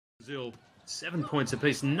Brazil. 7 points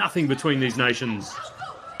apiece, nothing between these nations.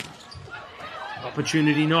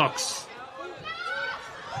 Opportunity knocks.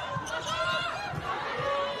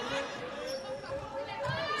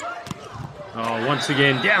 Oh, once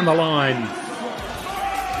again, down the line.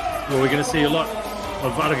 Well, we're going to see a lot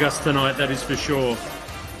of Vargas tonight, that is for sure.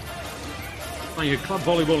 Playing a club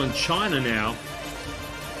volleyball in China now.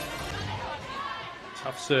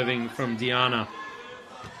 Tough serving from Diana.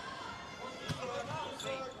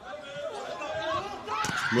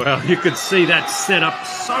 Well, you could see that set up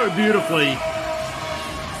so beautifully.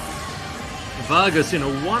 Vargas in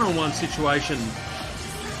a one-on-one situation.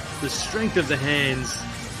 The strength of the hands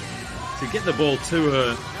to get the ball to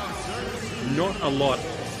her. Not a lot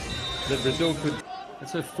that Brazil could.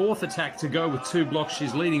 It's her fourth attack to go with 2 blocks.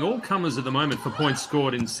 She's leading all comers at the moment for points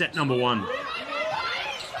scored in set number 1.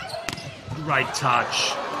 Great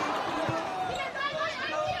touch.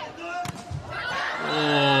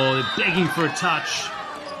 Oh, they're begging for a touch.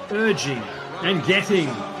 Urging and getting.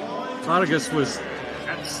 Vargas was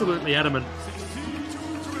absolutely adamant.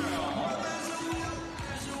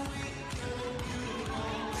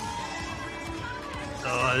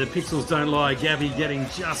 Oh, the pixels don't lie. Gabby getting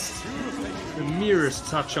just the merest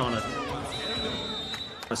touch on it.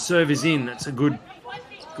 A serve is in. That's a good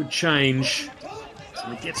change.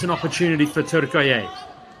 So it gets an opportunity for Türkiye.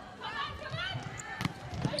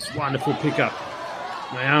 It's wonderful pickup.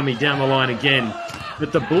 Naomi down the line again.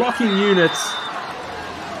 But the blocking unit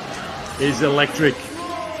is electric.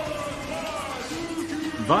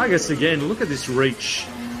 Vargas again, look at this reach.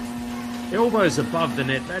 Elbows above the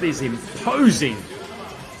net, that is imposing.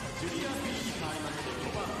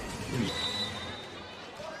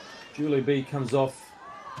 Julie B comes off.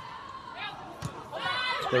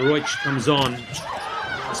 The Roich comes on.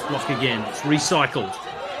 Let's block again, it's recycled.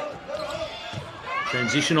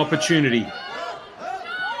 Transition opportunity.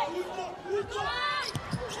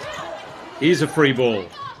 Here's a free ball.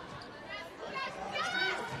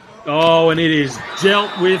 Oh, and it is dealt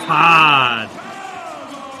with hard.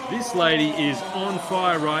 This lady is on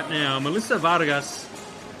fire right now. Melissa Vargas,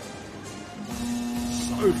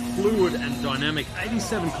 so fluid and dynamic.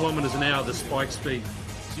 87 kilometers an hour, the spike speed.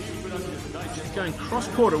 She's going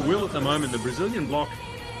cross-court at will at the moment. The Brazilian block.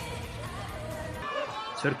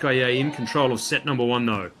 Türkiye in control of set number 1,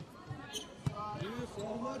 though.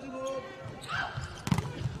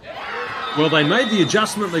 Well, they made the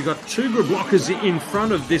adjustment. They got 2 good blockers in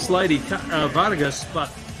front of this lady, Vargas, but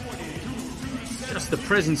just the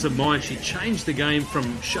presence of mind. She changed the game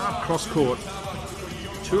from sharp cross-court,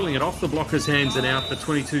 tooling it off the blocker's hands and out for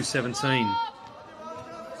 22-17.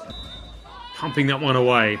 Pumping that one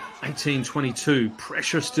away. 18-22.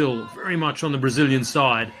 Pressure still very much on the Brazilian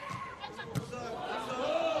side.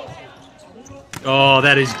 Oh,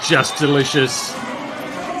 that is just delicious.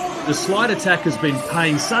 The slide attack has been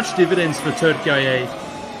paying such dividends for Türkiye.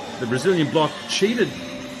 The Brazilian block cheated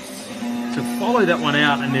to follow that one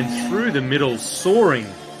out and then through the middle, soaring.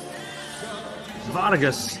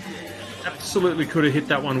 Vargas absolutely could have hit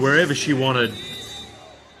that one wherever she wanted.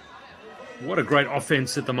 What a great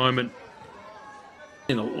offense at the moment.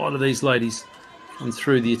 And a lot of these ladies come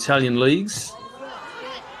through the Italian leagues.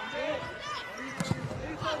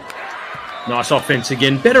 Nice offense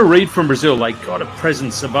again. Better read from Brazil. They got a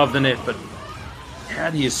presence above the net, but how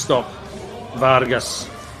do you stop Vargas?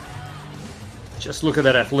 Just look at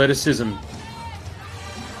that athleticism.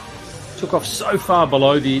 Took off so far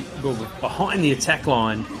behind the attack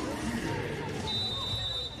line.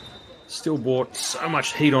 Still brought so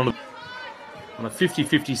much heat on a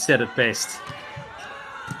 50-50 set at best.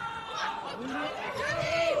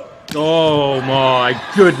 Oh my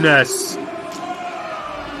goodness.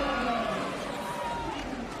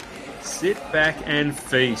 Sit back and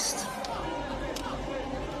feast.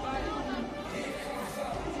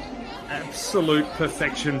 Absolute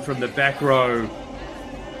perfection from the back row.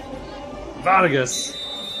 Vargas.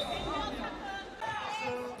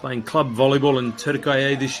 Playing club volleyball in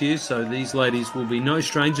Türkiye this year, so these ladies will be no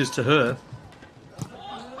strangers to her.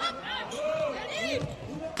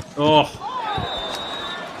 Oh.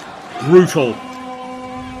 Brutal.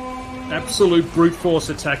 Absolute brute force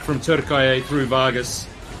attack from Türkiye through Vargas.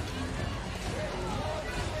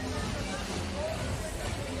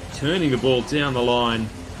 Turning the ball down the line.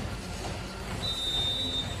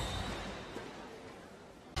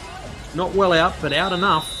 Not well out, but out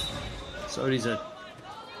enough. So it is a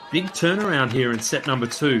big turnaround here in set number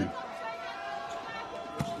 2.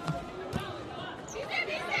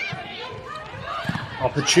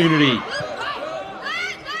 Opportunity.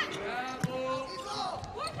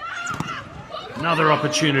 Another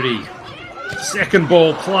opportunity. Second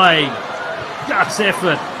ball play. Guts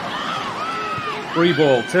effort. Free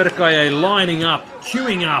ball. Türkiye lining up,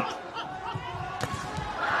 queuing up,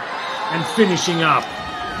 and finishing up.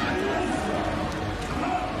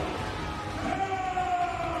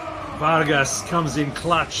 Vargas comes in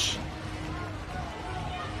clutch.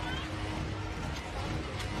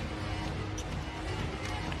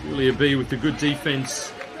 Julia B with the good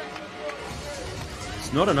defense.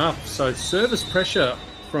 It's not enough, so service pressure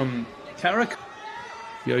from Karak.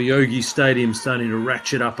 Yoyogi Stadium starting to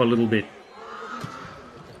ratchet up a little bit.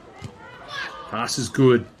 Pass is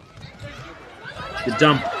good. The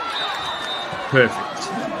dump, perfect.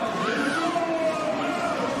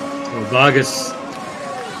 Well, Vargas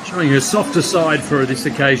showing her softer side for this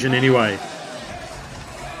occasion anyway.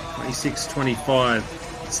 26-25.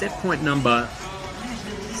 Set point number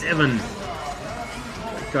 7.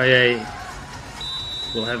 Türkiye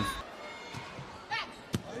will have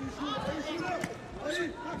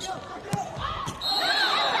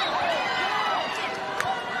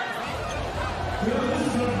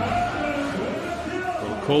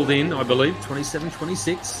called in, I believe,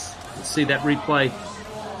 27-26. Let's see that replay.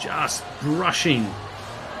 Just brushing.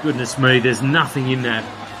 Goodness me, there's nothing in that.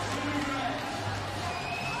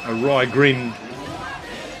 A wry grin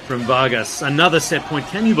from Vargas. Another set point.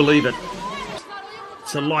 Can you believe it?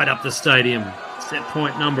 To light up the stadium. Set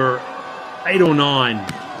point number 8 or 9.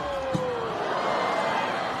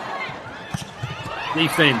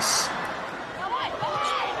 Defense.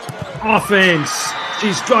 Offense.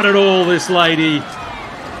 She's got it all, this lady.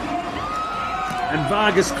 And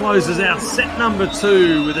Vargas closes out set number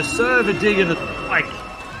 2 with a serve, a dig, and a spike.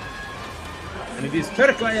 And it is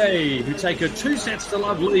Türkiye who take a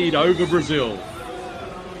 2-0 lead over Brazil.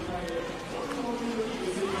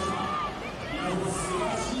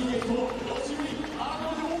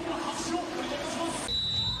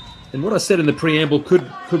 And what I said in the preamble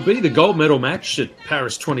could be the gold medal match at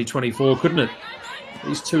Paris 2024, couldn't it?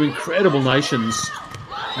 These two incredible nations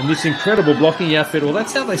and this incredible blocking outfit. Well,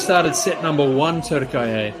 that's how they started set number 1,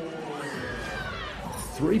 Türkiye.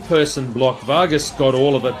 3-person block. Vargas got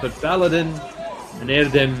all of it, but Filenin and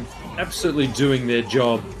Erdem absolutely doing their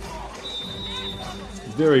job.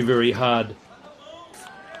 Very, very hard.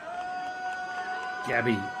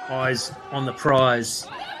 Gabby, eyes on the prize.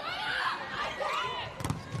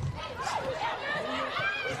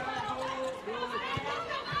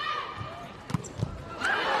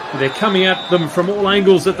 They're coming at them from all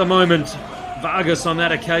angles at the moment. Vargas on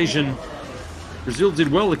that occasion. Brazil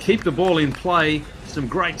did well to keep the ball in play. Some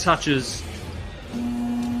great touches.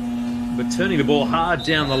 But turning the ball hard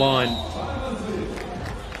down the line.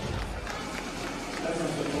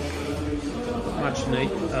 Much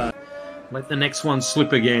neat. Let the next one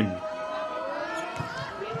slip again.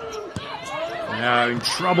 Now in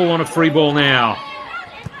trouble on a free ball now.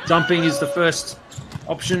 Dumping is the first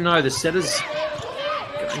option. No, the setter's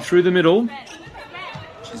going through the middle.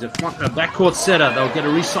 She's a backcourt setter. They'll get a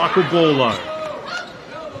recycled ball though.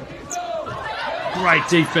 Great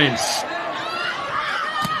defense.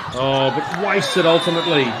 Oh, but wasted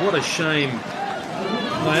ultimately. What a shame.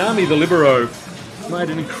 Naomi, the libero, made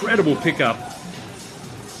an incredible pickup.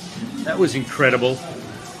 That was incredible.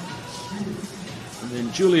 And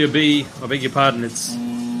then Julia B, I beg your pardon, it's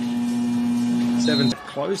 7 to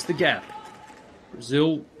close the gap.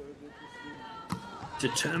 Brazil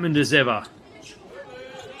determined as ever.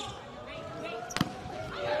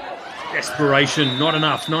 Desperation, not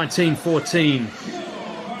enough. 19-14.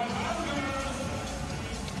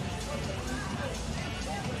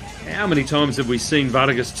 How many times have we seen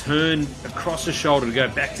Vargas turn across the shoulder to go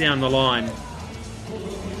back down the line?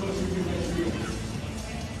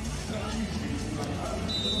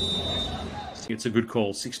 It's a good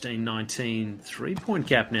call. 16-19. 3-point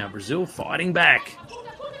gap now. Brazil fighting back.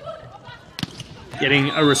 Getting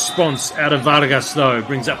a response out of Vargas though.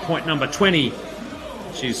 Brings up point number 20.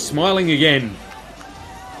 She's smiling again.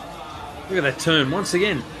 Look at that turn. Once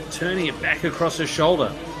again, turning it back across her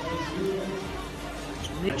shoulder.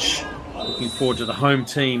 Looking forward to the home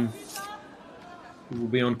team who will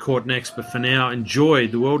be on court next. But for now, enjoy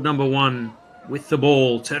the world number 1 with the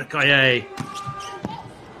ball. Türkiye.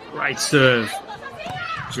 Great serve.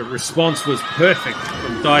 The response was perfect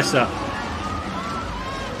from Teresa.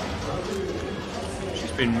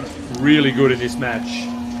 She's been really good in this match.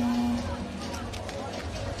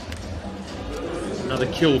 Another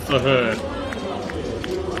kill for her.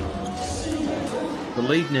 The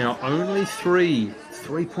lead now only 3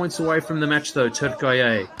 points away from the match though,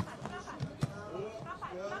 Türkiye.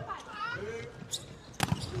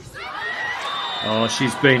 Oh,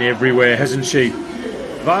 she's been everywhere, hasn't she?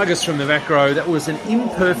 Vargas from the back row. That was an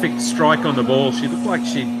imperfect strike on the ball. She looked like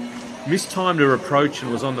she'd mistimed her approach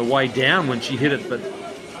and was on the way down when she hit it, but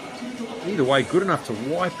either way, good enough to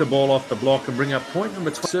wipe the ball off the block and bring up point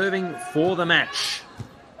number 12, serving for the match.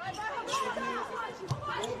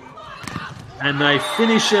 And they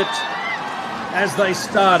finish it as they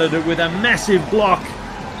started it with a massive block.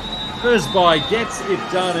 Firsby gets it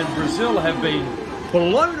done, and Brazil have been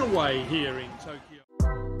blown away here in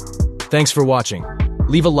Tokyo. Thanks for watching.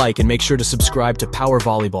 Leave a like and make sure to subscribe to Power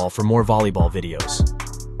Volleyball for more volleyball videos.